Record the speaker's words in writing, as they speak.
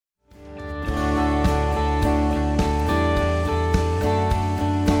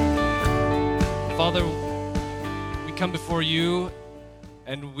come before you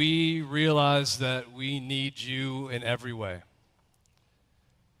and we realize that we need you in every way.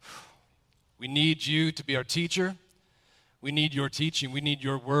 We need you to be our teacher. We need your teaching. We need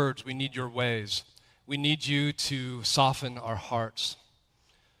your words. We need your ways. We need you to soften our hearts,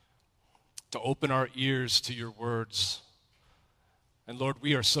 to open our ears to your words. And Lord,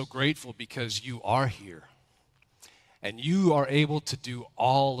 we are so grateful because you are here. And you are able to do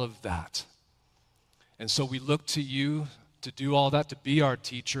all of that. And so we look to you to do all that, to be our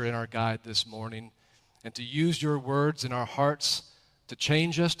teacher and our guide this morning, and to use your words in our hearts to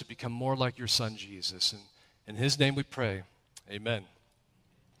change us to become more like your Son, Jesus. And in his name we pray. Amen.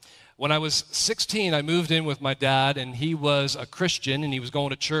 When I was 16, I moved in with my dad, and he was a Christian, and he was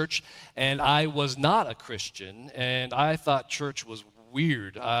going to church, and I was not a Christian, and I thought church was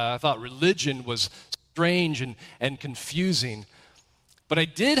weird. I thought religion was strange and confusing. But I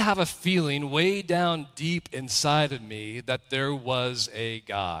did have a feeling way down deep inside of me that there was a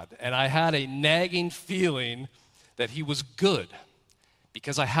God. And I had a nagging feeling that he was good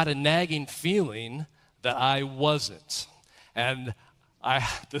because I had a nagging feeling that I wasn't. And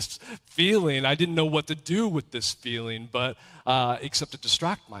this feeling, I didn't know what to do with this feeling, but except to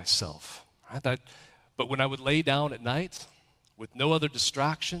distract myself. Right? But when I would lay down at night with no other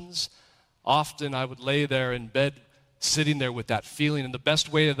distractions, often I would lay there in bed sitting there with that feeling. And the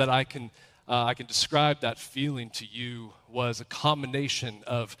best way that I can describe that feeling to you was a combination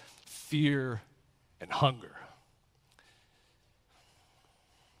of fear and hunger.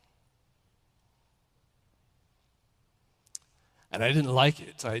 And I didn't like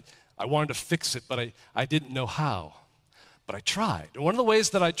it. I wanted to fix it, but I didn't know how. But I tried. And one of the ways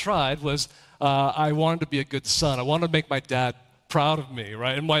that I tried was I wanted to be a good son. I wanted to make my dad proud of me,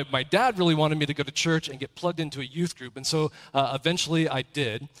 right? And my dad really wanted me to go to church and get plugged into a youth group. And so eventually I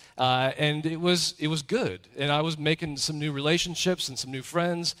did. And it was good. And I was making some new relationships and some new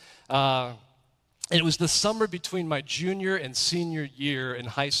friends. And it was the summer between my junior and senior year in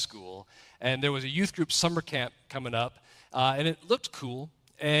high school. And there was a youth group summer camp coming up. And it looked cool,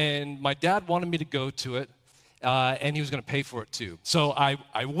 and my dad wanted me to go to it, and he was going to pay for it too. So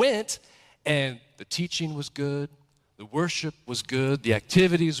I went, and the teaching was good, the worship was good, the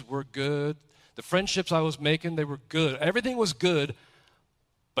activities were good, the friendships I was making, they were good. Everything was good,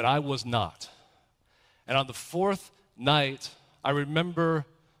 but I was not. And on the fourth night, I remember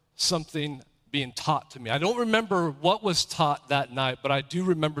something being taught to me. I don't remember what was taught that night, but I do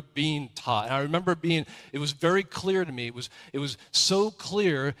remember being taught. And I remember it was very clear to me. It was so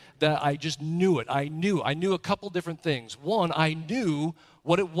clear that I just knew it. I knew a couple different things. One, I knew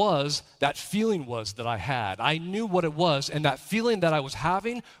what it was, that feeling was that I had. I knew what it was, and that feeling that I was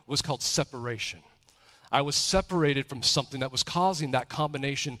having was called separation. I was separated from something that was causing that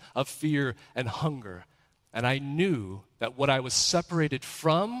combination of fear and hunger. And I knew that what I was separated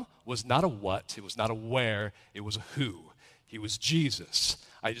from was not a what, it was not a where, it was a who. He was Jesus.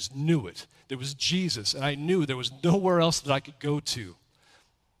 I just knew it. There was Jesus, and I knew there was nowhere else that I could go to.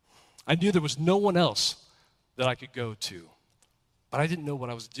 I knew there was no one else that I could go to, but I didn't know what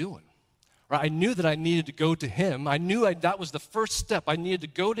I was doing. Right? I knew that I needed to go to him. I knew that was the first step. I needed to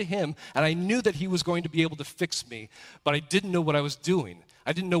go to him, and I knew that he was going to be able to fix me, but I didn't know what I was doing.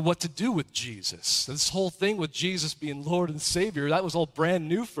 I didn't know what to do with Jesus. This whole thing with Jesus being Lord and Savior, that was all brand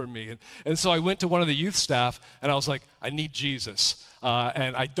new for me. And so I went to one of the youth staff, and I was like, I need Jesus,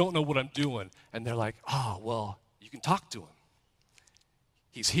 and I don't know what I'm doing. And they're like, well, you can talk to him.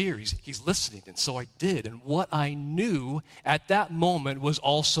 He's here, he's listening. And so I did. And what I knew at that moment was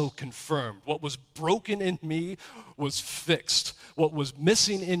also confirmed. What was broken in me was fixed. What was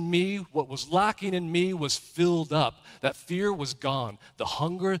missing in me, what was lacking in me was filled up. That fear was gone. The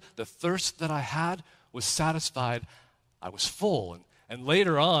hunger, the thirst that I had was satisfied. I was full. And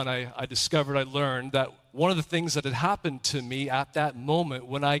later on, I learned that one of the things that had happened to me at that moment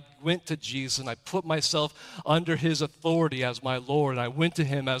when I went to Jesus and I put myself under his authority as my Lord, and I went to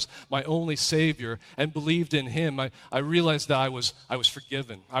him as my only Savior and believed in him, I realized that I was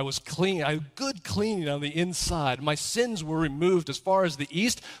forgiven. I was clean. I had good cleaning on the inside. My sins were removed as far as the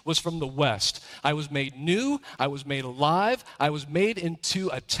east was from the west. I was made new. I was made alive. I was made into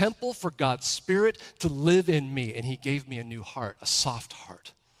a temple for God's Spirit to live in me, and he gave me a new heart, a soft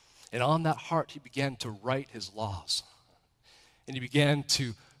heart. And on that heart, he began to write his laws. And he began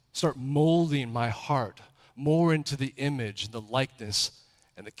to start molding my heart more into the image and the likeness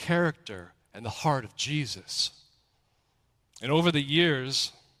and the character and the heart of Jesus. And over the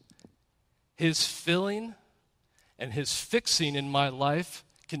years, his filling and his fixing in my life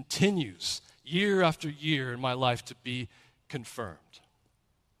continues year after year in my life to be confirmed.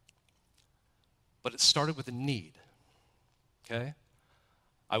 But it started with a need. okay?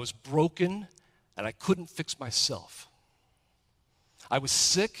 I was broken, and I couldn't fix myself. I was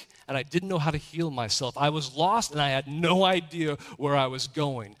sick, and I didn't know how to heal myself. I was lost, and I had no idea where I was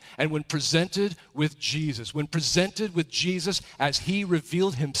going. And when presented with Jesus as he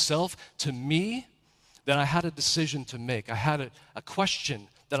revealed himself to me, then I had a decision to make. I had a question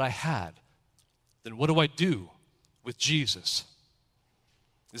that I had. Then what do I do with Jesus?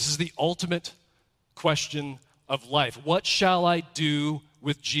 This is the ultimate question of life. What shall I do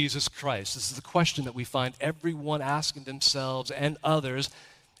with Jesus Christ? This is the question that we find everyone asking themselves and others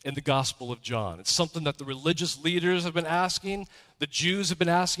in the Gospel of John. It's something that the religious leaders have been asking, the Jews have been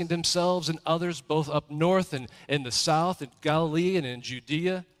asking themselves, and others both up north and in the south, in Galilee and in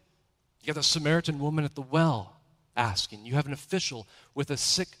Judea. You have the Samaritan woman at the well asking. You have an official with a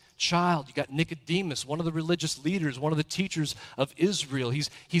sick child. You got Nicodemus, one of the religious leaders, one of the teachers of Israel.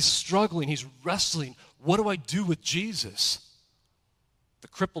 He's struggling, he's wrestling. What do I do with Jesus? The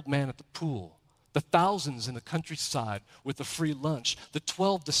crippled man at the pool, the thousands in the countryside with the free lunch, the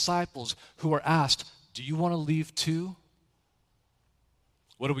 12 disciples who are asked, do you want to leave too?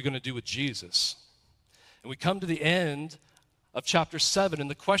 What are we going to do with Jesus? And we come to the end of chapter 7, and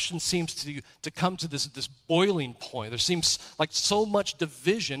the question seems to come to this boiling point. There seems like so much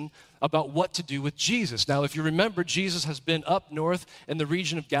division about what to do with Jesus. Now, if you remember, Jesus has been up north in the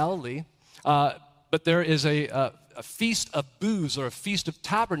region of Galilee, but there is a feast of booths, or a feast of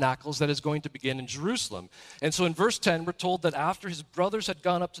tabernacles, that is going to begin in Jerusalem. And so in verse 10, we're told that after his brothers had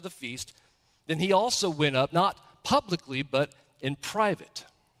gone up to the feast, then he also went up, not publicly, but in private.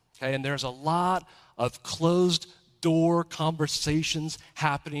 Okay, and there's a lot of closed door conversations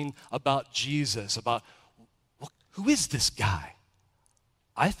happening about Jesus, about, well, who is this guy?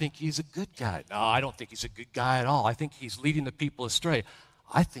 I think he's a good guy. No, I don't think he's a good guy at all. I think he's leading the people astray.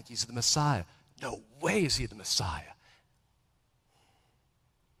 I think he's the Messiah. No way is he the Messiah.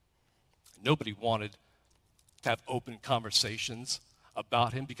 Nobody wanted to have open conversations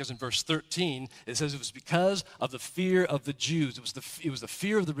about him, because in verse 13 it says it was because of the fear of the Jews. It was the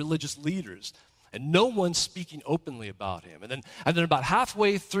fear of the religious leaders, and no one speaking openly about him. And then about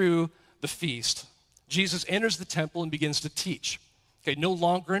halfway through the feast, Jesus enters the temple and begins to teach. Okay, no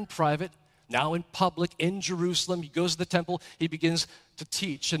longer in private, now in public, in Jerusalem. He goes to the temple, he begins to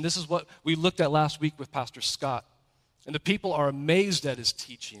teach. And this is what we looked at last week with Pastor Scott. And the people are amazed at his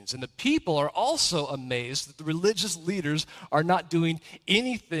teachings. And the people are also amazed that the religious leaders are not doing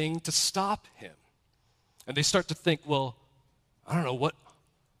anything to stop him. And they start to think, well, I don't know,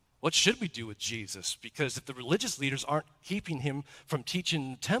 what should we do with Jesus? Because if the religious leaders aren't keeping him from teaching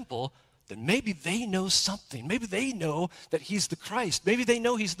in the temple, then maybe they know something. Maybe they know that he's the Christ. Maybe they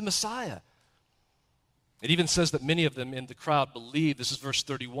know he's the Messiah. It even says that many of them in the crowd believe. This is verse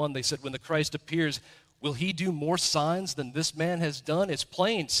 31. They said, when the Christ appears, will he do more signs than this man has done? It's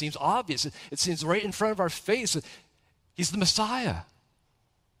plain. It seems obvious. It seems right in front of our face. He's the Messiah.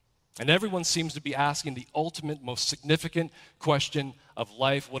 And everyone seems to be asking the ultimate, most significant question of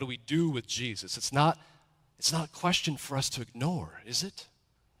life. What do we do with Jesus? It's not a question for us to ignore, is it?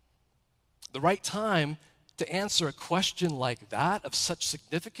 The right time to answer a question like that of such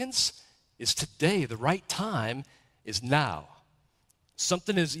significance is today. The right time is now.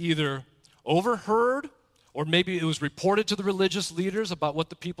 Something is either overheard, or maybe it was reported to the religious leaders about what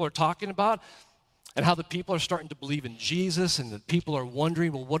the people are talking about and how the people are starting to believe in Jesus, and the people are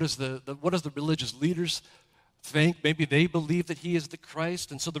wondering, well, what does the religious leaders think? Maybe they believe that he is the Christ.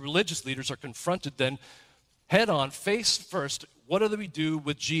 And so the religious leaders are confronted then head on, face first. What do we do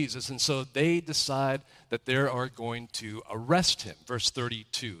with Jesus? And so they decide that they are going to arrest him. Verse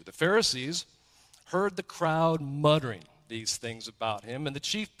 32, the Pharisees heard the crowd muttering these things about him, and the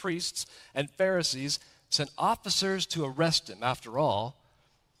chief priests and Pharisees sent officers to arrest him. After all,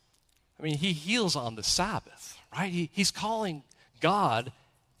 I mean, he heals on the Sabbath, right? He's calling God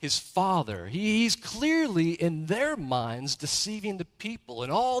his Father. He's clearly, in their minds, deceiving the people,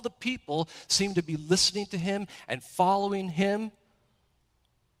 and all the people seem to be listening to him and following him.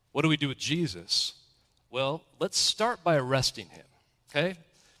 What do we do with Jesus? Well, let's start by arresting him, okay?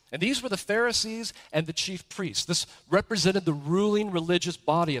 And these were the Pharisees and the chief priests. This represented the ruling religious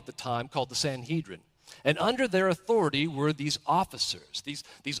body at the time called the Sanhedrin. And under their authority were these officers.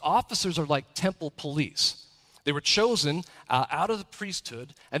 These officers are like temple police. They were chosen out of the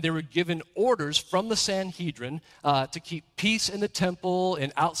priesthood, and they were given orders from the Sanhedrin to keep peace in the temple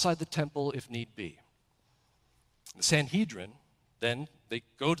and outside the temple if need be. The Sanhedrin, then, they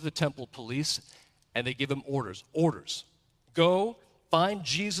go to the temple police, and they give them orders. Orders. Go, find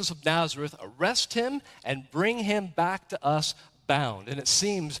Jesus of Nazareth, arrest him, and bring him back to us bound. And it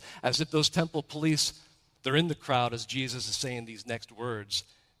seems as if those temple police They're in the crowd as Jesus is saying these next words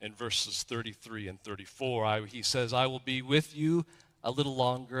in verses 33 and 34. He says, I will be with you a little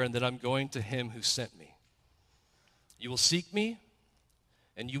longer, and then I'm going to him who sent me. You will seek me,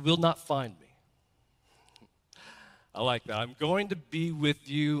 and you will not find me. I like that. I'm going to be with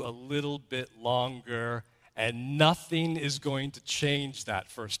you a little bit longer, and nothing is going to change that,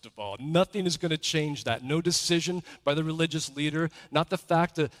 first of all. Nothing is going to change that. No decision by the religious leader, not the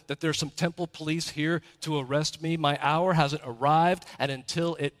fact that there's some temple police here to arrest me. My hour hasn't arrived, and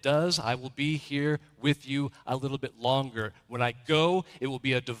until it does, I will be here with you a little bit longer. When I go, it will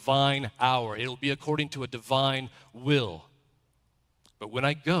be a divine hour. It will be according to a divine will. But when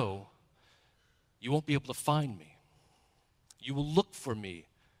I go, you won't be able to find me. You will look for me,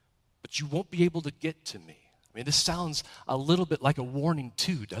 but you won't be able to get to me. I mean, this sounds a little bit like a warning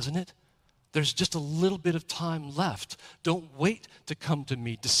too, doesn't it? There's just a little bit of time left. Don't wait to come to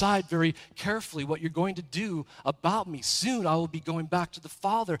me. Decide very carefully what you're going to do about me. Soon I will be going back to the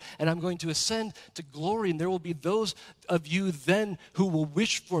Father, and I'm going to ascend to glory, and there will be those of you then who will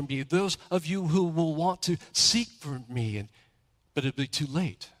wish for me, those of you who will want to seek for me, but it'll be too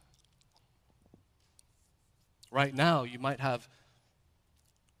late. Right now, you might have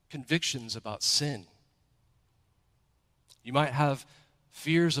convictions about sin. You might have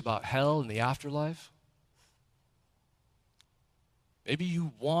fears about hell and the afterlife. Maybe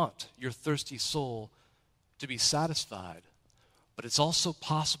you want your thirsty soul to be satisfied, but it's also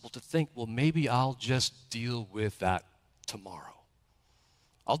possible to think, well, maybe I'll just deal with that tomorrow.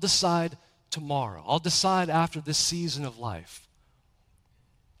 I'll decide tomorrow. I'll decide after this season of life.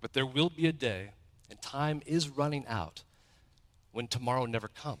 But there will be a day, and time is running out, when tomorrow never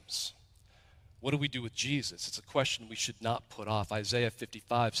comes. What do we do with Jesus? It's a question we should not put off. Isaiah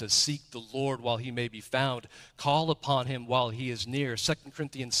 55 says, seek the Lord while he may be found. Call upon him while he is near. 2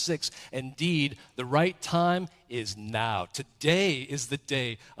 Corinthians 6, indeed, the right time is now. Today is the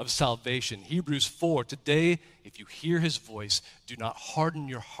day of salvation. Hebrews 4, today, if you hear his voice, do not harden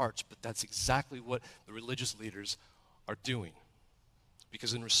your hearts. But that's exactly what the religious leaders are doing.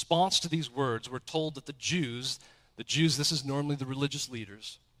 Because in response to these words, we're told that the Jews, this is normally the religious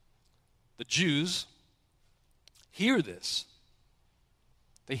leaders, the Jews hear this.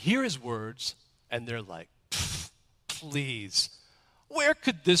 They hear his words, and they're like, please, where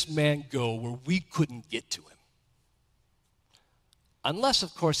could this man go where we couldn't get to him? Unless,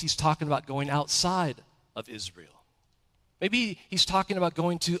 of course, he's talking about going outside of Israel. Maybe he's talking about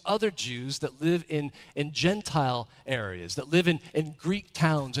going to other Jews that live in Gentile areas, that live in Greek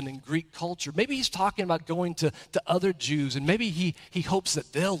towns and in Greek culture. Maybe he's talking about going to other Jews, and maybe he hopes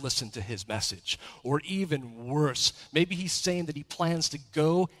that they'll listen to his message. Or even worse, maybe he's saying that he plans to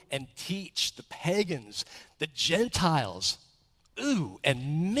go and teach the pagans, the Gentiles,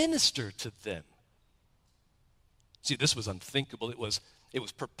 and minister to them. See, this was unthinkable. It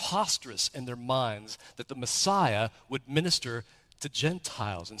was preposterous in their minds that the Messiah would minister to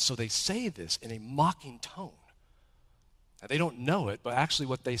Gentiles. And so they say this in a mocking tone. Now, they don't know it, but actually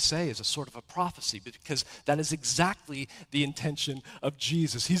what they say is a sort of a prophecy, because that is exactly the intention of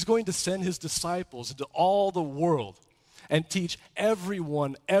Jesus. He's going to send his disciples into all the world and teach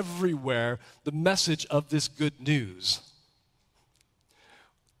everyone everywhere the message of this good news,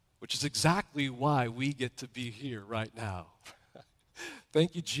 which is exactly why we get to be here right now.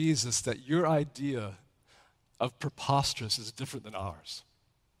 Thank you, Jesus, that your idea of preposterous is different than ours.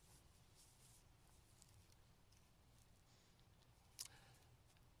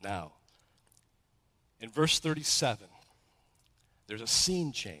 Now, in verse 37, there's a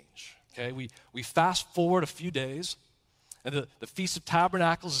scene change. Okay, we fast forward a few days, and the Feast of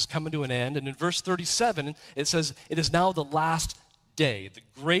Tabernacles is coming to an end. And in verse 37, it says, it is now the last day, the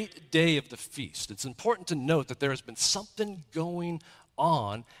great day of the feast. It's important to note that there has been something going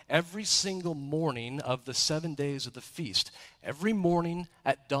on every single morning of the 7 days of the feast. Every morning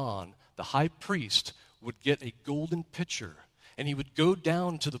at dawn, the high priest would get a golden pitcher, and he would go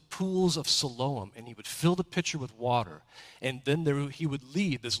down to the pools of Siloam, and he would fill the pitcher with water. And then he would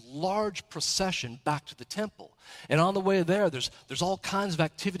lead this large procession back to the temple. And on the way there, there's all kinds of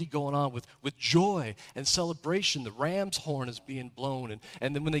activity going on with joy and celebration. The ram's horn is being blown.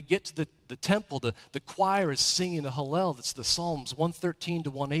 And then when they get to the temple, the choir is singing the Hallel. That's the Psalms 113 to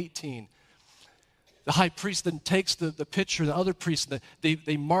 118. The high priest then takes the pitcher, the other priests,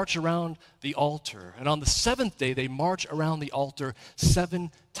 they march around the altar. And on the seventh day, they march around the altar 7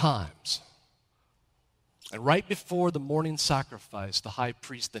 times. And right before the morning sacrifice, the high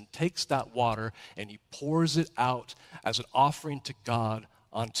priest then takes that water and he pours it out as an offering to God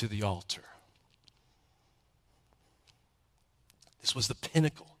onto the altar. This was the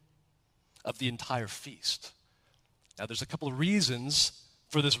pinnacle of the entire feast. Now, there's a couple of reasons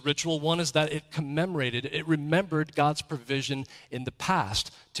for this ritual. One is that it remembered God's provision in the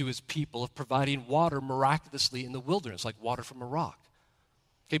past to his people of providing water miraculously in the wilderness, like water from a rock.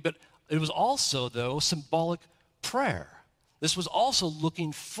 Okay, but it was also, though, symbolic prayer. This was also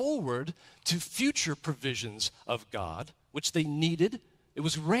looking forward to future provisions of God, which they needed. It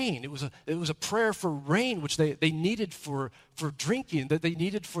was rain. It was a prayer for rain, which they needed for drinking, that they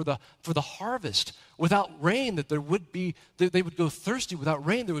needed for the harvest. Without rain, they would go thirsty. Without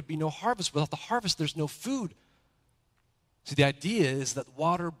rain, there would be no harvest. Without the harvest, there's no food. See, the idea is that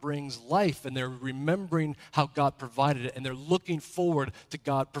water brings life, and they're remembering how God provided it, and they're looking forward to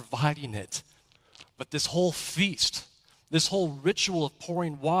God providing it. But this whole feast, this whole ritual of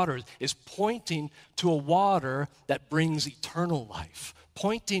pouring water is pointing to a water that brings eternal life,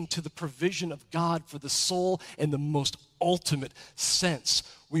 pointing to the provision of God for the soul in the most ultimate sense.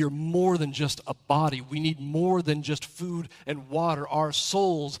 We are more than just a body. We need more than just food and water. Our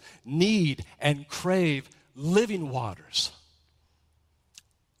souls need and crave living waters.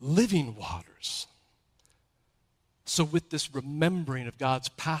 Living waters. So with this remembering of God's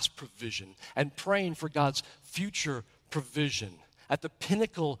past provision and praying for God's future provision, at the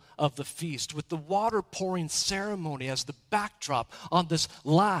pinnacle of the feast, with the water pouring ceremony as the backdrop on this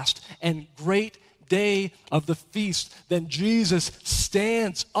last and great day of the feast, then Jesus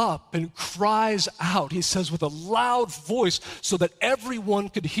stands up and cries out. He says with a loud voice so that everyone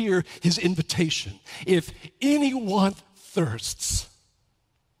could hear his invitation. If anyone thirsts,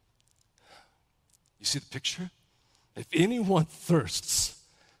 you see the picture? If anyone thirsts,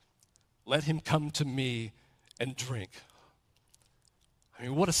 let him come to me and drink. I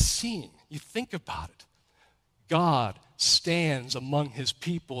mean, what a scene. You think about it. God stands among his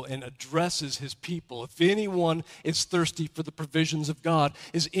people and addresses his people. If anyone is thirsty for the provisions of God,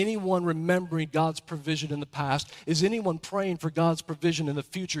 is anyone remembering God's provision in the past? Is anyone praying for God's provision in the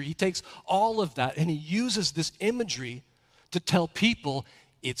future? He takes all of that and he uses this imagery to tell people,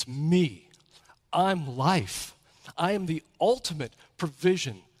 it's me. I'm life. I am the ultimate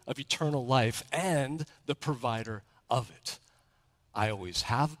provision of eternal life and the provider of it. I always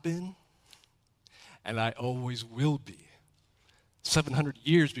have been, and I always will be. 700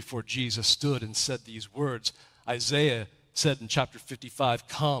 years before Jesus stood and said these words, Isaiah said in chapter 55,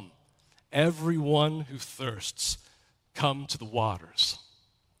 "Come, everyone who thirsts, come to the waters."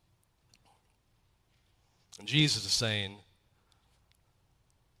 And Jesus is saying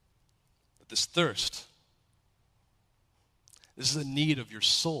that this thirst, this is a need of your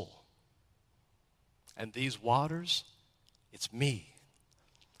soul. And these waters, it's me.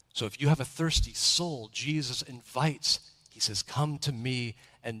 So if you have a thirsty soul, Jesus invites, he says, come to me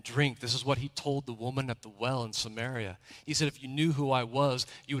and drink. This is what he told the woman at the well in Samaria. He said, if you knew who I was,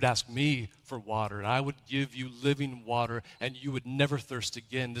 you would ask me for water, and I would give you living water, and you would never thirst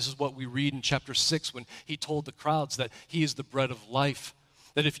again. This is what we read in chapter 6 when he told the crowds that he is the bread of life,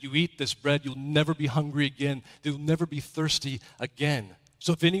 that if you eat this bread, you'll never be hungry again. You'll never be thirsty again.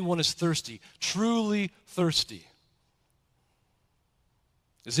 So if anyone is thirsty, truly thirsty,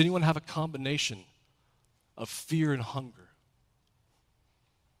 does anyone have a combination of fear and hunger?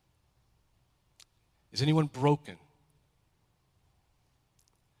 Is anyone broken?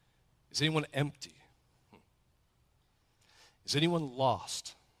 Is anyone empty? Is anyone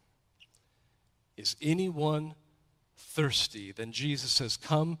lost? Is anyone thirsty? Then Jesus says,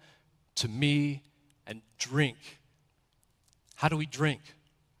 come to me and drink. How do we drink?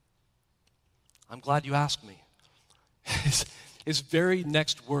 I'm glad you asked me. His very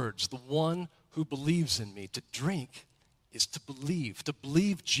next words, the one who believes in me, to drink is to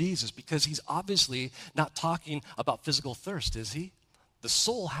believe Jesus, because he's obviously not talking about physical thirst, is he? The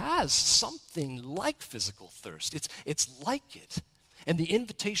soul has something like physical thirst. It's like it. And the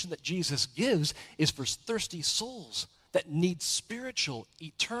invitation that Jesus gives is for thirsty souls that need spiritual,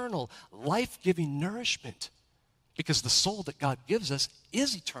 eternal, life-giving nourishment, because the soul that God gives us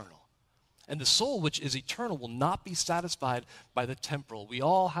is eternal. And the soul which is eternal will not be satisfied by the temporal. We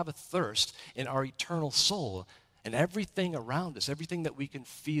all have a thirst in our eternal soul. And everything around us, everything that we can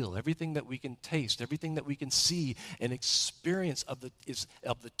feel, everything that we can taste, everything that we can see and experience is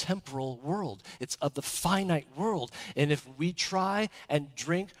of the temporal world. It's of the finite world. And if we try and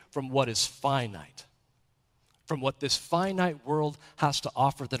drink from what is finite, from what this finite world has to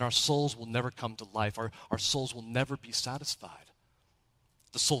offer, then our souls will never come to life. Our souls will never be satisfied.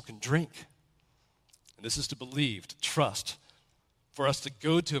 The soul can drink. And this is to believe, to trust, for us to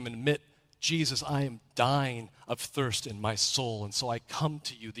go to him and admit, Jesus, I am dying of thirst in my soul, and so I come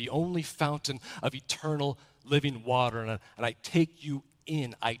to you, the only fountain of eternal living water, and I take you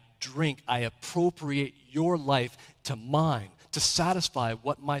in, I drink, I appropriate your life to mine, to satisfy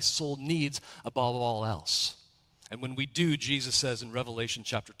what my soul needs above all else. And when we do, Jesus says in Revelation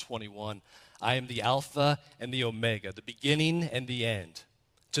chapter 21, I am the Alpha and the Omega, the beginning and the end.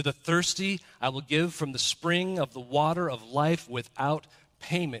 To the thirsty, I will give from the spring of the water of life without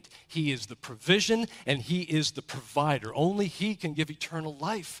payment. He is the provision and he is the provider. Only he can give eternal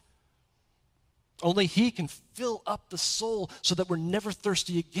life. Only he can fill up the soul so that we're never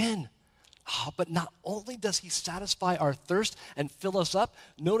thirsty again. But not only does he satisfy our thirst and fill us up,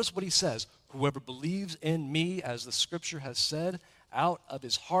 notice what he says. Whoever believes in me, as the scripture has said, out of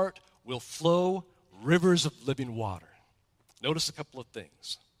his heart will flow rivers of living water. Notice a couple of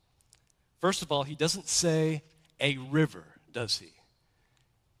things. First of all, he doesn't say a river, does he?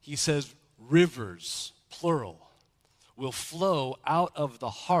 He says rivers, plural, will flow out of the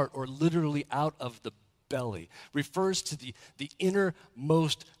heart, or literally out of the belly. Refers to the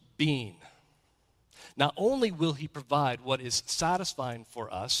innermost being. Not only will he provide what is satisfying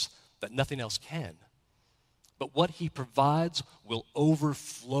for us that nothing else can, but what he provides will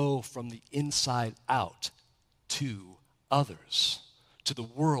overflow from the inside out to others, to the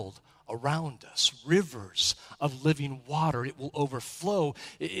world around us. Rivers of living water. It will overflow.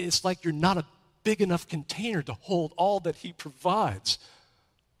 It's like you're not a big enough container to hold all that he provides.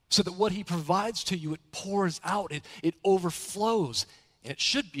 So that what he provides to you, it pours out, it overflows. And it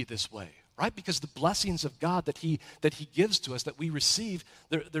should be this way, right? Because the blessings of God that he gives to us, that we receive,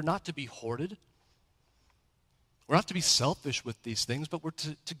 they're not to be hoarded. We're not to be selfish with these things, but we're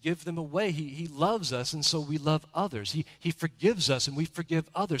to give them away. He loves us, and so we love others. He forgives us, and we forgive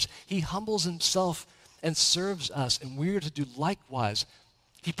others. He humbles himself and serves us, and we're to do likewise.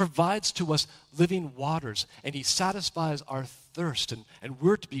 He provides to us living waters, and he satisfies our thirst, and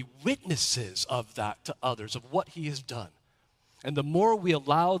we're to be witnesses of that to others, of what he has done. And the more we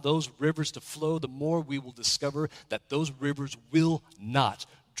allow those rivers to flow, the more we will discover that those rivers will not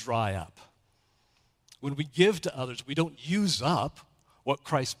dry up. When we give to others, we don't use up what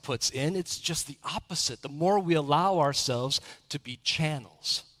Christ puts in. It's just the opposite. The more we allow ourselves to be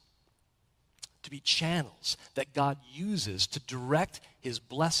channels that God uses to direct his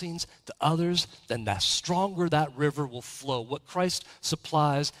blessings to others, then the stronger that river will flow. What Christ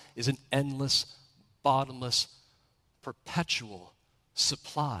supplies is an endless, bottomless, perpetual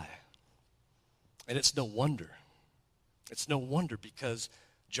supply. And it's no wonder. It's no wonder, because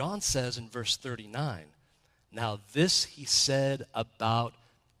John says in verse 39, now this he said about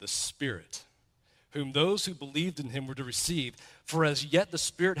the Spirit, whom those who believed in him were to receive. For as yet the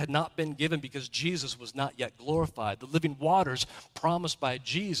Spirit had not been given, because Jesus was not yet glorified. The living waters promised by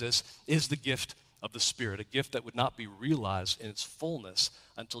Jesus is the gift of the Spirit, a gift that would not be realized in its fullness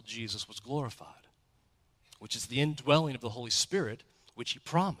until Jesus was glorified, which is the indwelling of the Holy Spirit, which he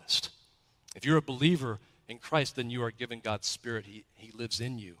promised. If you're a believer in Christ, then you are given God's Spirit. He lives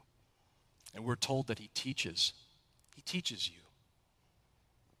in you. And we're told that he teaches. He teaches you.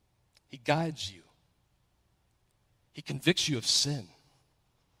 He guides you. He convicts you of sin.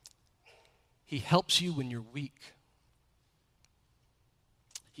 He helps you when you're weak.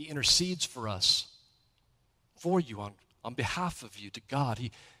 He intercedes for us, for you, on behalf of you, to God.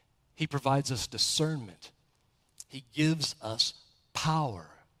 He provides us discernment. He gives us power.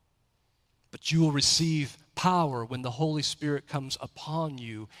 But you will receive power when the Holy Spirit comes upon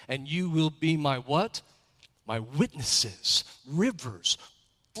you, and you will be my what? My witnesses, rivers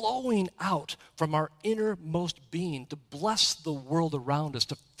flowing out from our innermost being to bless the world around us,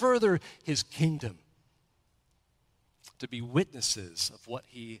 to further his kingdom, to be witnesses of what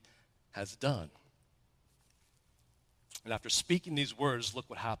he has done. And after speaking these words, look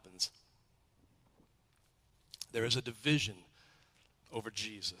what happens. There is a division over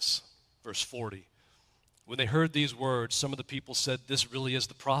Jesus. Verse 40. When they heard these words, some of the people said, this really is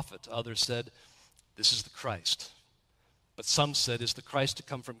the prophet. Others said, this is the Christ. But some said, is the Christ to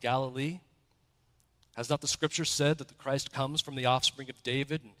come from Galilee? Has not the scripture said that the Christ comes from the offspring of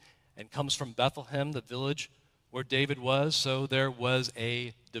David and comes from Bethlehem, the village where David was? So there was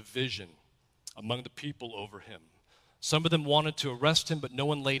a division among the people over him. Some of them wanted to arrest him, but no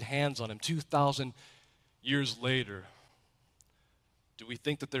one laid hands on him. 2,000 years later, do we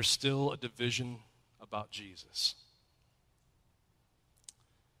think that there's still a division about Jesus?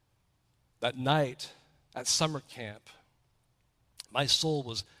 That night at summer camp, my soul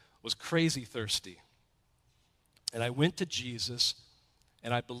was crazy thirsty. And I went to Jesus,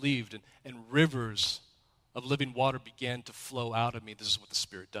 and I believed, and rivers of living water began to flow out of me. This is what the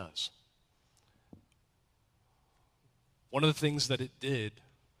Spirit does. One of the things that it did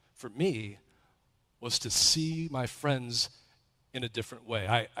for me was to see my friends in a different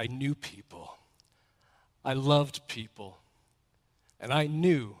way. I knew people. I loved people. And I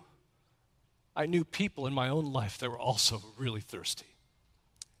knew people in my own life that were also really thirsty.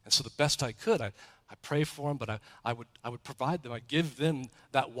 And so the best I could, I pray for them, but I would provide them. I'd give them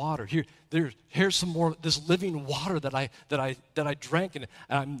that water. Here's some more this living water that I drank, and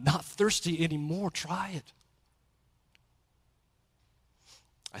I'm not thirsty anymore. Try it.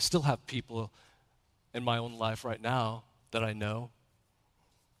 I still have people in my own life right now that I know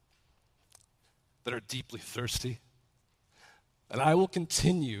that are deeply thirsty. And I will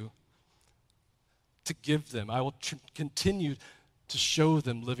continue to give them. I will continue to show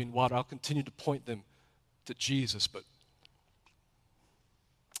them living water. I'll continue to point them to Jesus. But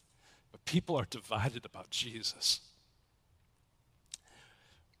people are divided about Jesus.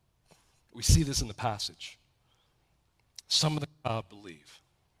 We see this in the passage. Some of the crowd believe,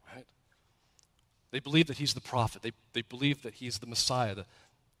 right? They believe that he's the prophet. They believe that he's the Messiah,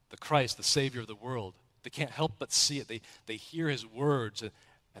 the Christ, the Savior of the world. They can't help but see it. They hear his words, and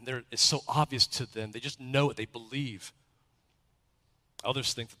it's so obvious to them. They just know it. They believe.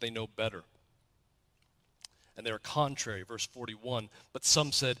 Others think that they know better. And they're contrary, verse 41. But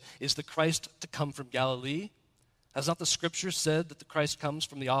some said, is the Christ to come from Galilee? Has not the Scripture said that the Christ comes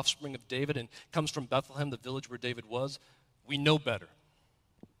from the offspring of David and comes from Bethlehem, the village where David was? We know better.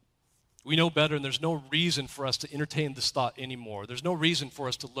 We know better, and there's no reason for us to entertain this thought anymore. There's no reason for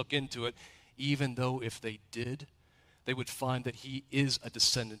us to look into it, even though if they did, they would find that he is a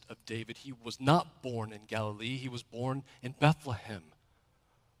descendant of David. He was not born in Galilee. He was born in Bethlehem.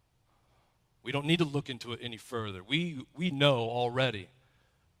 We don't need to look into it any further. We know already.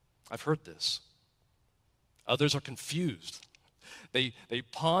 I've heard this. Others are confused. They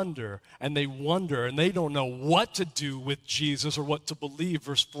ponder and they wonder and they don't know what to do with Jesus or what to believe.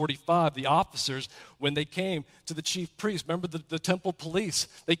 Verse 45, the officers, when they came to the chief priest, remember the temple police,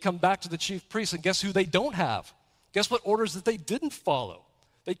 they come back to the chief priest, and guess who they don't have? Guess what orders that they didn't follow?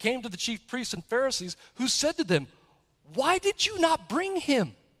 They came to the chief priests and Pharisees, who said to them, why did you not bring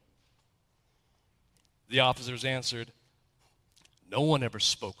him? The officers answered, no one ever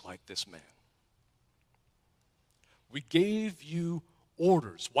spoke like this man. We gave you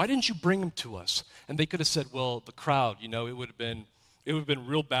orders. Why didn't you bring him to us? And they could have said, well, the crowd, it would have been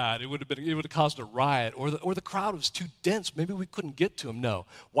real bad. It would have caused a riot, or the crowd was too dense. Maybe we couldn't get to him. No.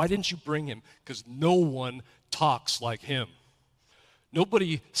 Why didn't you bring him? Because no one talks like him.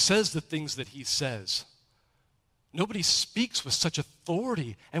 Nobody says the things that he says. Nobody speaks with such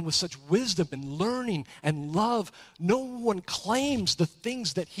authority and with such wisdom and learning and love. No one claims the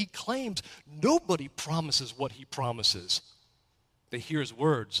things that he claims. Nobody promises what he promises. They hear his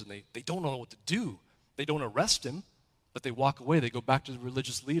words and they don't know what to do. They don't arrest him, but they walk away. They go back to the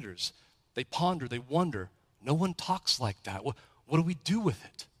religious leaders. They ponder, they wonder. No one talks like that. What do we do with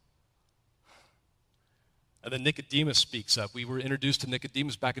it? And then Nicodemus speaks up. We were introduced to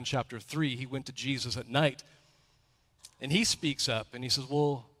Nicodemus back in chapter 3. He went to Jesus at night. And he speaks up and he says,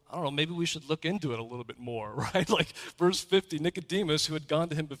 well, I don't know, maybe we should look into it a little bit more, right? Like verse 50, Nicodemus, who had gone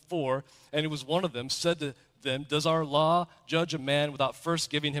to him before, and it was one of them, said to them, does our law judge a man without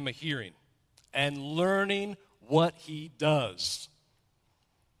first giving him a hearing and learning what he does?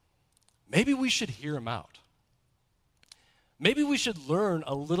 Maybe we should hear him out. Maybe we should learn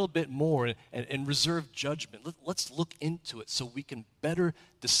a little bit more and reserve judgment. Let's look into it so we can better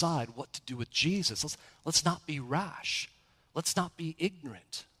decide what to do with Jesus. Let's not be rash. Let's not be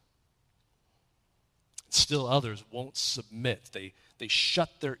ignorant. Still others won't submit. They shut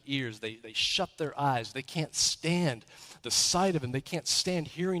their ears. They shut their eyes. They can't stand the sight of him. They can't stand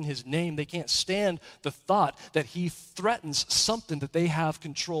hearing his name. They can't stand the thought that he threatens something that they have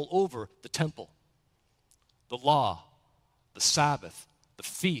control over, the temple, the law, the Sabbath, the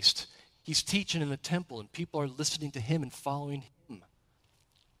feast. He's teaching in the temple, and people are listening to him and following him.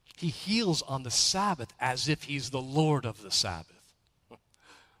 He heals on the Sabbath as if he's the Lord of the Sabbath.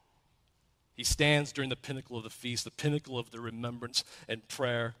 He stands during the pinnacle of the feast, the pinnacle of the remembrance and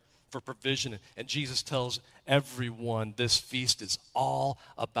prayer for provision. And Jesus tells everyone, this feast is all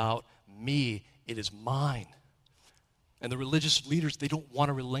about me. It is mine. And the religious leaders, they don't want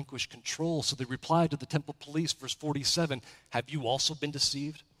to relinquish control, so they reply to the temple police, verse 47, have you also been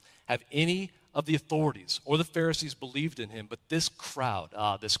deceived? Have any of the authorities or the Pharisees believed in him? But this crowd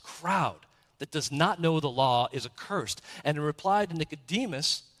that does not know the law is accursed. And in reply to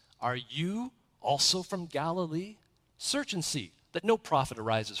Nicodemus, are you also from Galilee? Search and see that no prophet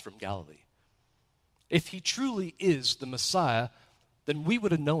arises from Galilee. If he truly is the Messiah, then we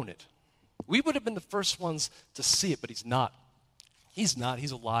would have known it. We would have been the first ones to see it, but he's not. He's not.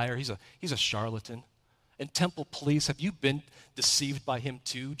 He's a liar. He's a charlatan. and temple police, have you been deceived by him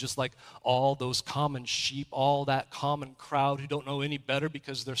too? Just like all those common sheep, all that common crowd who don't know any better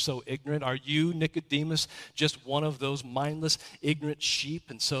because they're so ignorant. Are you, Nicodemus, just one of those mindless, ignorant sheep?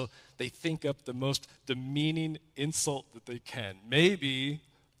 And so they think up the most demeaning insult that they can. Maybe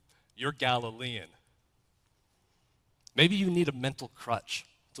you're Galilean. Maybe you need a mental crutch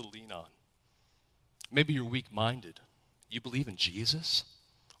to lean on. Maybe you're weak-minded. You believe in Jesus?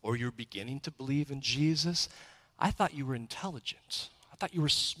 Or you're beginning to believe in Jesus? I thought you were intelligent. I thought you were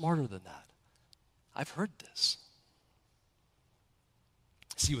smarter than that. I've heard this.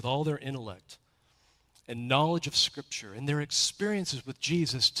 See, with all their intellect and knowledge of Scripture and their experiences with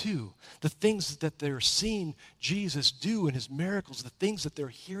Jesus too, the things that they're seeing Jesus do in his miracles, the things that they're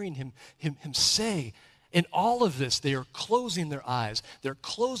hearing him say, in all of this, they are closing their eyes, they're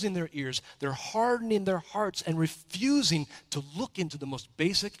closing their ears, they're hardening their hearts and refusing to look into the most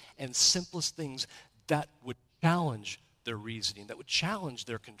basic and simplest things that would challenge their reasoning, that would challenge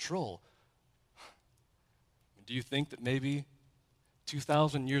their control. Do you think that maybe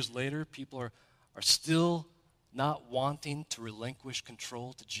 2,000 years later, people are still not wanting to relinquish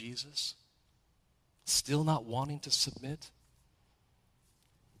control to Jesus? Still not wanting to submit?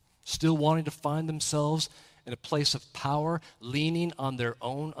 Still wanting to find themselves in a place of power, leaning on their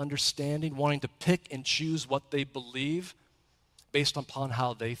own understanding, wanting to pick and choose what they believe based upon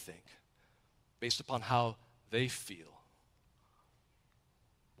how they think, based upon how they feel.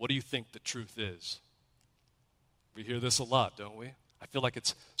 What do you think the truth is? We hear this a lot, don't we? I feel like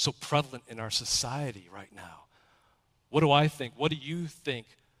it's so prevalent in our society right now. What do I think? What do you think?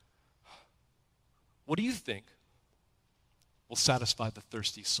 What do you think will satisfy the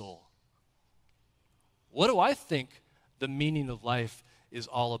thirsty soul? What do I think the meaning of life is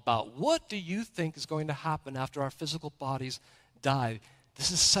all about? What do you think is going to happen after our physical bodies die?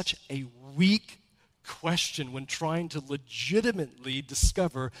 This is such a weak question when trying to legitimately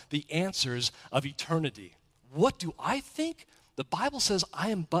discover the answers of eternity. What do I think? The Bible says I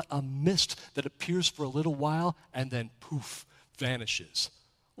am but a mist that appears for a little while and then poof, vanishes.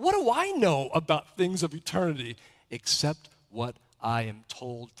 What do I know about things of eternity except what I am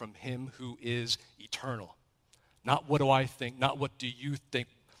told from him who is eternal? Not what do I think, not what do you think,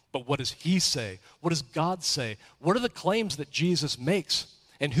 but what does he say? What does God say? What are the claims that Jesus makes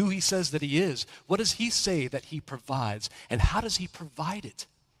and who he says that he is? What does he say that he provides? And how does he provide it?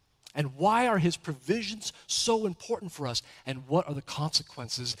 And why are his provisions so important for us? And what are the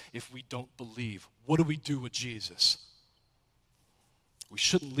consequences if we don't believe? What do we do with Jesus? We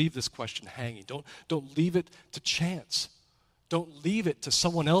shouldn't leave this question hanging. Don't leave it to chance. Don't leave it to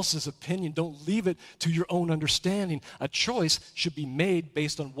someone else's opinion. Don't leave it to your own understanding. A choice should be made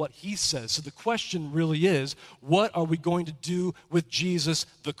based on what he says. So the question really is, what are we going to do with Jesus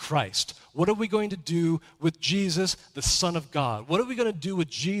the Christ? What are we going to do with Jesus, the Son of God? What are we going to do with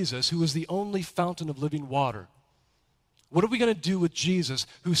Jesus, who is the only fountain of living water? What are we going to do with Jesus,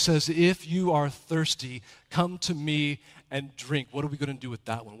 who says, if you are thirsty, come to me and drink? What are we going to do with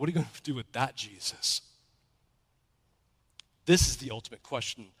that one? What are you going to do with that Jesus? This is the ultimate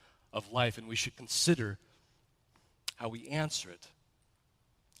question of life, and we should consider how we answer it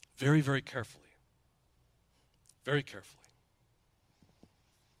very, very carefully. Very carefully.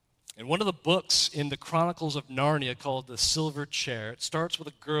 In one of the books in the Chronicles of Narnia called The Silver Chair, it starts with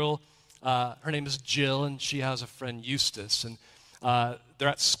a girl, her name is Jill, and she has a friend, Eustace, and they're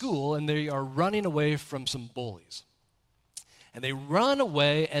at school, and they are running away from some bullies. And they run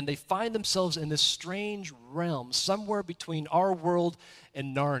away, and they find themselves in this strange realm, somewhere between our world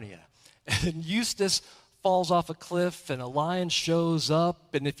and Narnia. And Eustace falls off a cliff, and a lion shows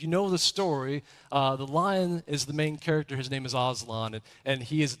up. And if you know the story, the lion is the main character. His name is Aslan, and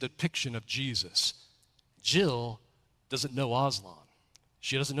he is a depiction of Jesus. Jill doesn't know Aslan.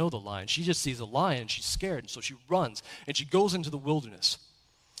 She doesn't know the lion. She just sees a lion. She's scared, and so she runs, and she goes into the wilderness.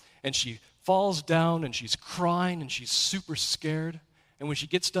 And she falls down, and she's crying, and she's super scared. And when she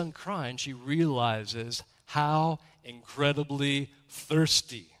gets done crying, she realizes how incredibly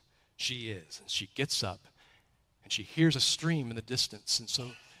thirsty she is. And she gets up, and she hears a stream in the distance. And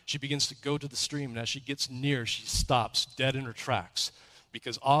so she begins to go to the stream, and as she gets near, she stops dead in her tracks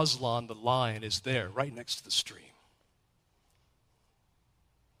because Aslan, the lion, is there right next to the stream.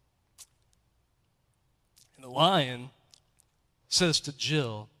 And the lion says to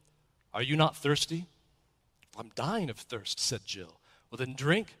Jill, "Are you not thirsty?" "I'm dying of thirst," said Jill. "Well, then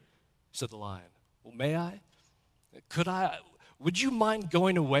drink," said the lion. "Well, may I? Could I? Would you mind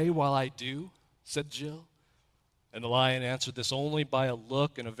going away while I do?" said Jill. And the lion answered this only by a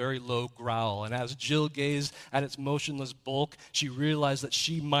look and a very low growl. And as Jill gazed at its motionless bulk, she realized that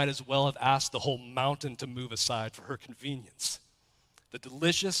she might as well have asked the whole mountain to move aside for her convenience. The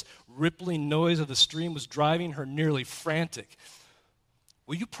delicious, rippling noise of the stream was driving her nearly frantic.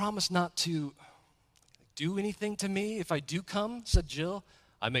 "Will you promise not to do anything to me if I do come?" said Jill.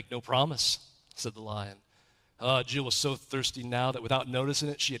 "I make no promise," said the lion. Jill was so thirsty now that without noticing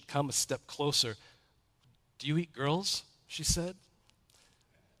it, she had come a step closer. "Do you eat girls?" she said.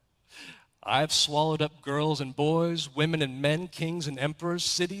 "I have swallowed up girls and boys, women and men, kings and emperors,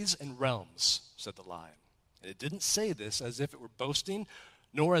 cities and realms," said the lion. And it didn't say this as if it were boasting,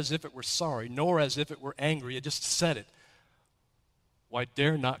 nor as if it were sorry, nor as if it were angry. It just said it. "Why,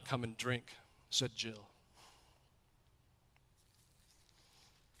 dare not come and drink," said Jill.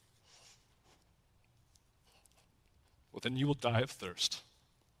 "Well, then you will die of thirst,"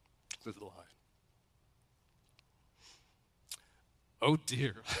 said the lion. "Oh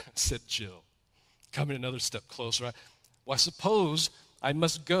dear," said Jill, coming another step closer. "Well, I suppose I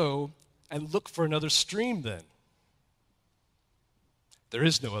must go and look for another stream then." "There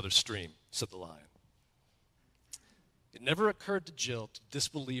is no other stream," said the lion. It never occurred to Jill to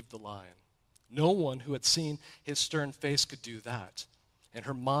disbelieve the lion. No one who had seen his stern face could do that. And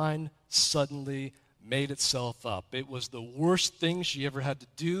her mind suddenly made itself up. It was the worst thing she ever had to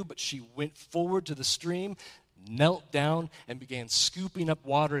do, but she went forward to the stream, knelt down, and began scooping up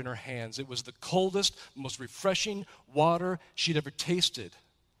water in her hands. It was the coldest, most refreshing water she'd ever tasted.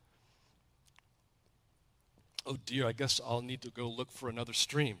 "Oh dear, I guess I'll need to go look for another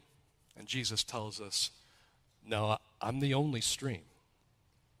stream." And Jesus tells us, "No, I'm the only stream.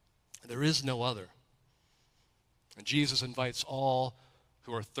 There is no other." And Jesus invites all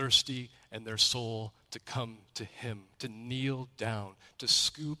who are thirsty in their soul to come to him, to kneel down, to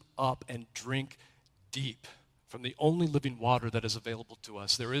scoop up and drink deep from the only living water that is available to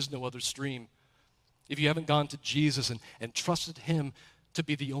us. There is no other stream. If you haven't gone to Jesus and trusted him to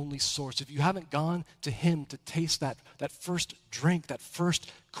be the only source, if you haven't gone to him to taste that first drink, that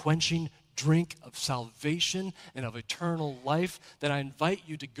first quenching drink of salvation and of eternal life, then I invite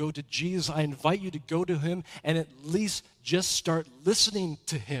you to go to Jesus. I invite you to go to him and at least just start listening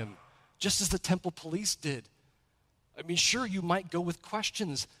to him, just as the temple police did. I mean, sure, you might go with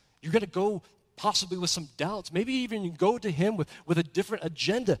questions. You're going to go possibly with some doubts. Maybe even you go to him with a different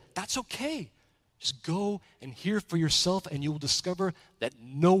agenda. That's okay. Just go and hear for yourself, and you will discover that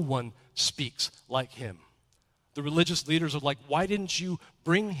no one speaks like him. The religious leaders are like, "Why didn't you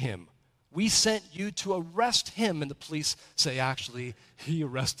bring him? We sent you to arrest him." And the police say, "Actually, he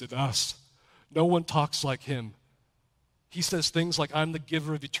arrested us. No one talks like him. He says things like, 'I'm the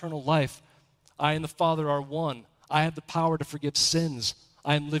giver of eternal life. I and the Father are one. I have the power to forgive sins.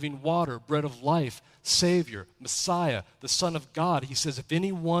 I am living water, bread of life, Savior, Messiah, the Son of God.' He says, 'If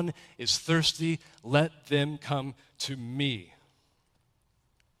anyone is thirsty, let them come to me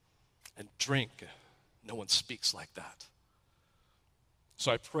and drink.'" No one speaks like that.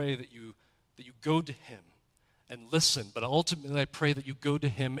 So I pray that you go to him and listen, but ultimately I pray that you go to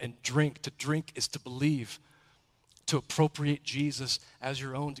him and drink. To drink is to believe, to appropriate Jesus as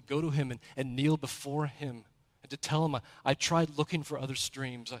your own, to go to him and kneel before him, and to tell him, I tried looking for other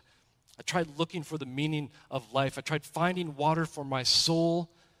streams. I tried looking for the meaning of life. I tried finding water for my soul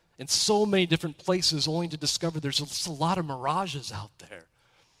in so many different places, only to discover there's just a lot of mirages out there.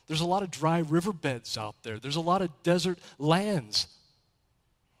 There's a lot of dry riverbeds out there. There's a lot of desert lands.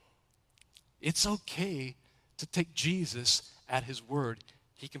 It's okay to take Jesus at his word.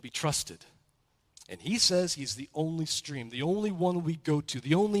 He can be trusted. And he says he's the only stream, the only one we go to,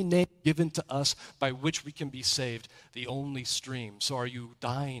 the only name given to us by which we can be saved, the only stream. So are you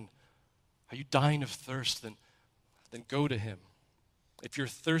dying? Are you dying of thirst? Then go to him. If you're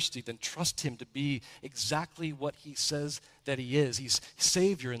thirsty, then trust him to be exactly what he says that he is. He's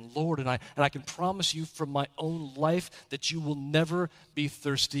Savior and Lord. And I can promise you from my own life that you will never be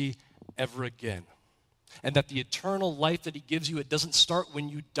thirsty ever again. And that the eternal life that he gives you, it doesn't start when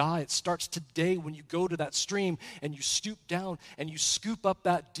you die. It starts today when you go to that stream and you stoop down and you scoop up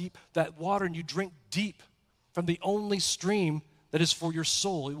that water and you drink deep from the only stream that is for your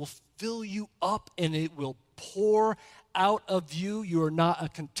soul. It will fill you up and it will pour out of you. You are not a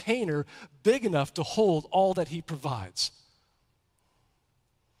container big enough to hold all that he provides.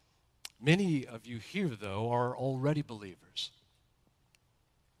 Many of you here, though, are already believers.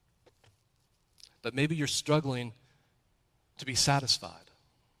 But maybe you're struggling to be satisfied.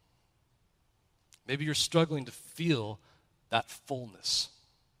 Maybe you're struggling to feel that fullness,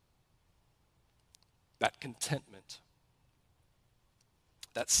 that contentment.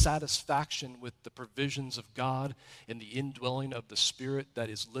 that satisfaction with the provisions of God and the indwelling of the Spirit that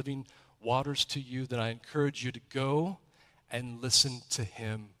is living waters to you, then I encourage you to go and listen to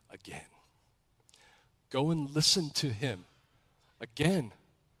him again. Go and listen to him again.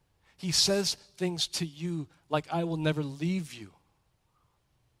 He says things to you like, I will never leave you.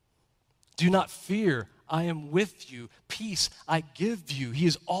 Do not fear, I am with you. Peace I give you. He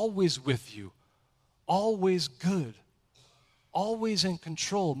is always with you, always good, always in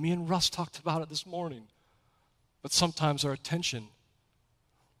control. Me and Russ talked about it this morning. But sometimes our attention,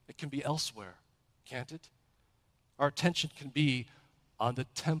 it can be elsewhere, can't it? Our attention can be on the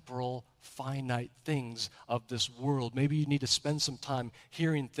temporal, finite things of this world. Maybe you need to spend some time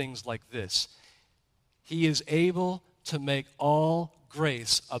hearing things like this. He is able to make all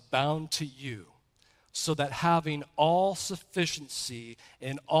grace abound to you, so that having all sufficiency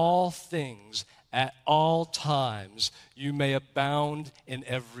in all things at all times, you may abound in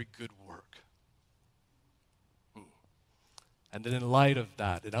every good work. And then in light of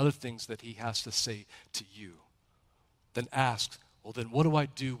that and other things that he has to say to you, then ask, well, then what do I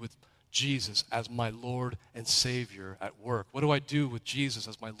do with Jesus as my Lord and Savior at work? What do I do with Jesus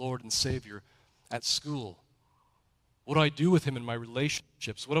as my Lord and Savior at school? What do I do with him in my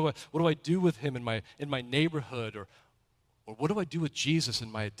relationships? What do I do with him in my neighborhood? Or what do I do with Jesus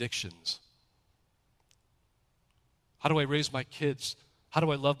in my addictions? How do I raise my kids? How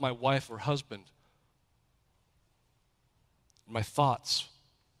do I love my wife or husband? My thoughts.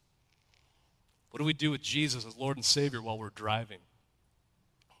 What do we do with Jesus as Lord and Savior while we're driving?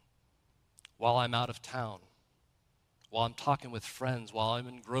 While I'm out of town? While I'm talking with friends? While I'm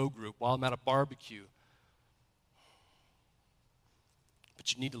in grow group? While I'm at a barbecue?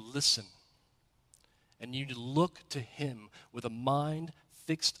 But you need to listen. And you need to look to him with a mind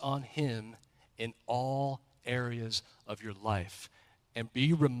fixed on him in all areas of your life. And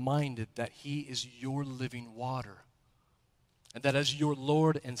be reminded that he is your living water. And that as your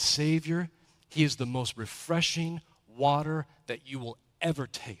Lord and Savior, he is the most refreshing water that you will ever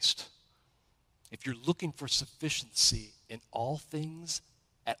taste. If you're looking for sufficiency in all things,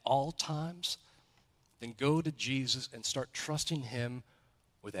 at all times, then go to Jesus and start trusting him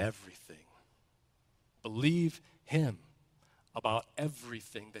with everything. Believe him about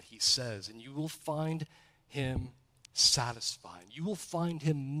everything that he says, and you will find him satisfying. You will find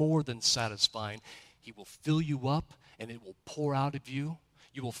him more than satisfying. He will fill you up, and it will pour out of you.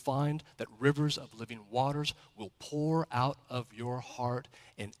 You will find that rivers of living waters will pour out of your heart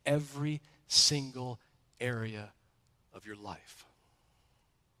in every single area of your life.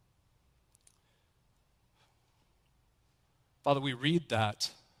 Father, we read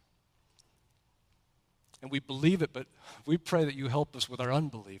that and we believe it, but we pray that you help us with our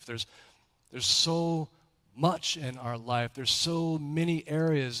unbelief. There's so much in our life. There's so many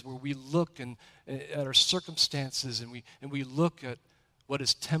areas where we look at our circumstances and we look at what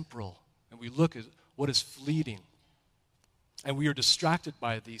is temporal and we look at what is fleeting. And we are distracted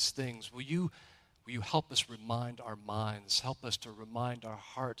by these things. Will you help us remind our minds, help us to remind our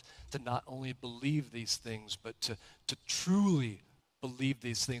heart to not only believe these things, but to truly believe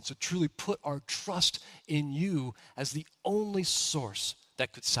these things, to truly put our trust in you as the only source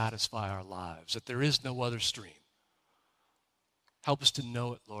that could satisfy our lives, that there is no other stream. Help us to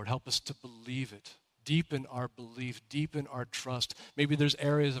know it, Lord. Help us to believe it. Deepen our belief, deepen our trust. Maybe there's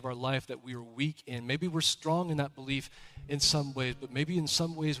areas of our life that we are weak in. Maybe we're strong in that belief in some ways, but maybe in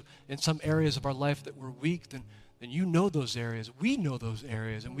some ways, in some areas of our life that we're weak, then you know those areas. We know those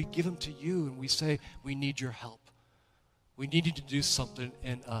areas, and we give them to you, and we say, we need your help. We need you to do something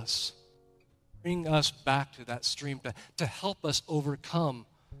in us. Bring us back to that stream to help us overcome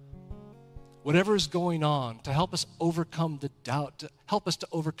whatever is going on, to help us overcome the doubt, to help us to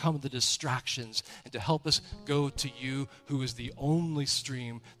overcome the distractions, and to help us go to you who is the only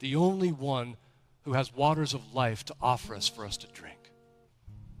stream, the only one who has waters of life to offer us for us to drink.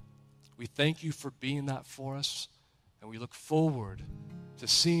 We thank you for being that for us, and we look forward to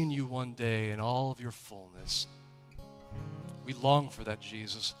seeing you one day in all of your fullness. We long for that,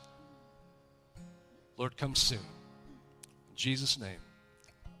 Jesus. Lord, come soon. In Jesus' name,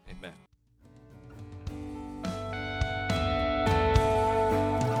 amen.